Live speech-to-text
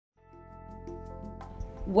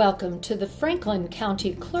Welcome to the Franklin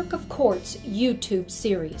County Clerk of Courts YouTube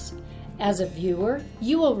series. As a viewer,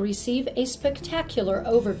 you will receive a spectacular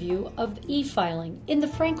overview of e-filing in the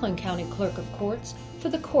Franklin County Clerk of Courts for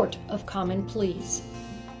the Court of Common Pleas.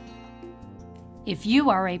 If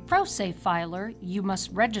you are a pro se filer, you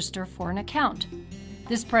must register for an account.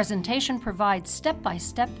 This presentation provides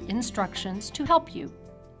step-by-step instructions to help you.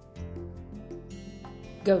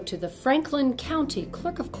 Go to the Franklin County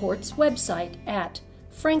Clerk of Courts website at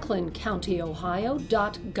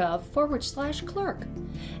franklincountyohio.gov/clerk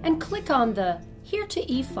and click on the Here to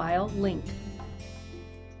e-file link.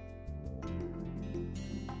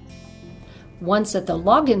 Once at the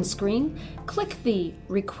login screen, click the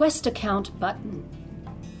Request Account button.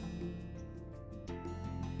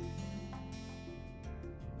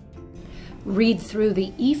 Read through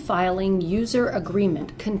the e-filing user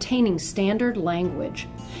agreement containing standard language.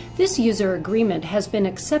 This user agreement has been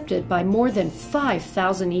accepted by more than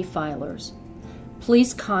 5,000 e-filers.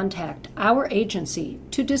 Please contact our agency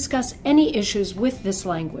to discuss any issues with this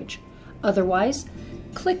language. Otherwise,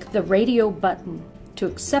 click the radio button to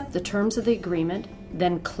accept the terms of the agreement,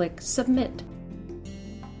 then click Submit.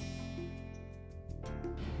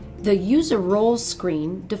 The User Roles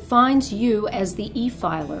screen defines you as the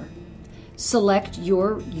e-filer. Select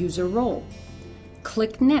your user role.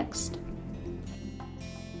 Click Next.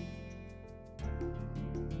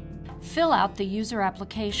 Fill out the user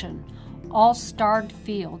application. All starred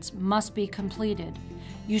fields must be completed.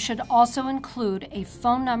 You should also include a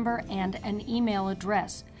phone number and an email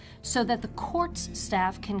address so that the court's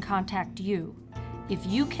staff can contact you. If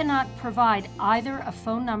you cannot provide either a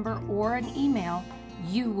phone number or an email,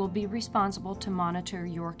 you will be responsible to monitor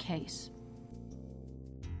your case.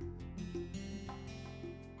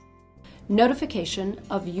 Notification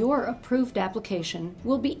of your approved application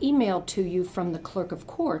will be emailed to you from the Clerk of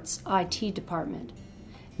Courts IT department.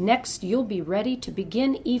 Next, you'll be ready to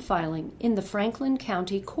begin e-filing in the Franklin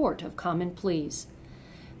County Court of Common Pleas.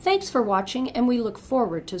 Thanks for watching, and we look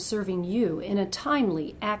forward to serving you in a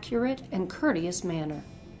timely, accurate, and courteous manner.